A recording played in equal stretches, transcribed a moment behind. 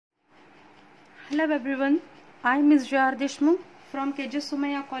Hello everyone, I am Ms. J.R. Deshmukh from KJ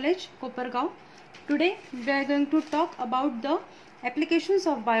Sumaya College, Kopargaon. Today we are going to talk about the applications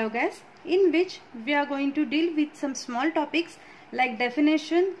of biogas, in which we are going to deal with some small topics like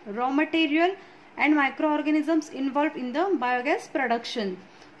definition, raw material and microorganisms involved in the biogas production.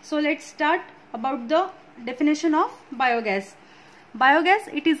 So let's start about the definition of biogas. Biogas,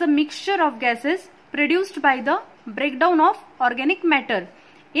 it is a mixture of gases produced by the breakdown of organic matter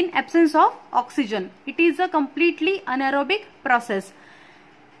in absence of oxygen. It is a completely anaerobic process.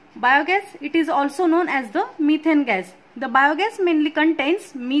 Biogas, it is also known as the methane gas. The biogas mainly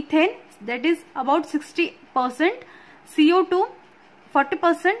contains methane, that is about 60%, CO2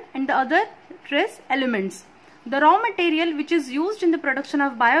 40% and the other trace elements. The raw material which is used in the production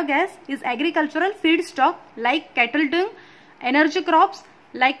of biogas is agricultural feedstock like cattle dung, energy crops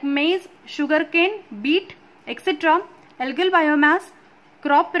like maize, sugarcane, beet, etc., algal biomass,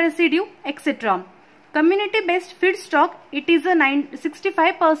 crop residue, etc. Community-based feedstock, it is a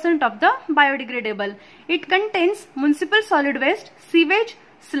 65% of the biodegradable. It contains municipal solid waste, sewage,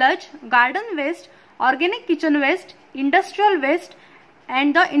 sludge, garden waste, organic kitchen waste, industrial waste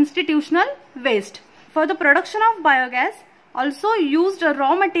and the institutional waste. For the production of biogas, also used a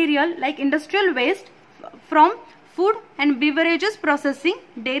raw material like industrial waste from food and beverages processing,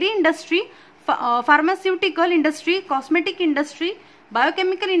 dairy industry, pharmaceutical industry, cosmetic industry,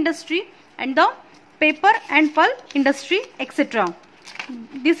 biochemical industry and the paper and pulp industry, etc.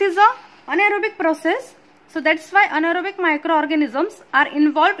 This is a anaerobic process, so that's why anaerobic microorganisms are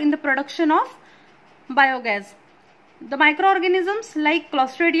involved in the production of biogas. The microorganisms like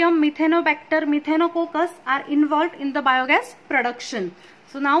Clostridium, Methanobacter, Methanococcus are involved in the biogas production.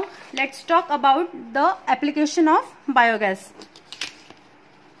 So now let's talk about the application of biogas.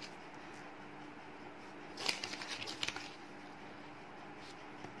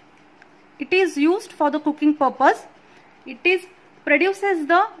 It is used for the cooking purpose. It produces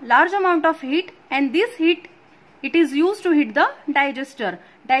the large amount of heat, and this heat it is used to heat the digester.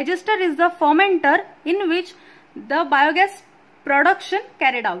 Digester is the fermenter in which the biogas production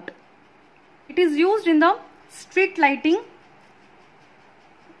carried out. It is used in the street lighting.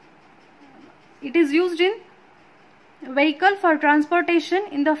 It is used in vehicle for transportation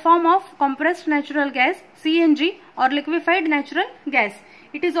in the form of compressed natural gas, CNG, or liquefied natural gas.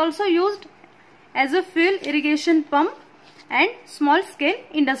 It is also used as a fuel irrigation pump and small scale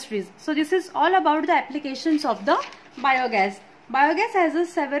industries. So this is all about the applications of the biogas. Biogas has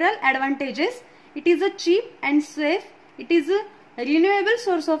several advantages. It is a cheap and safe. It is a renewable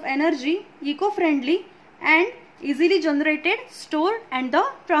source of energy, eco-friendly and easily generated, stored and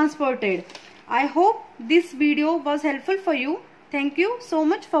transported. I hope this video was helpful for you. Thank you so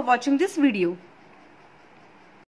much for watching this video.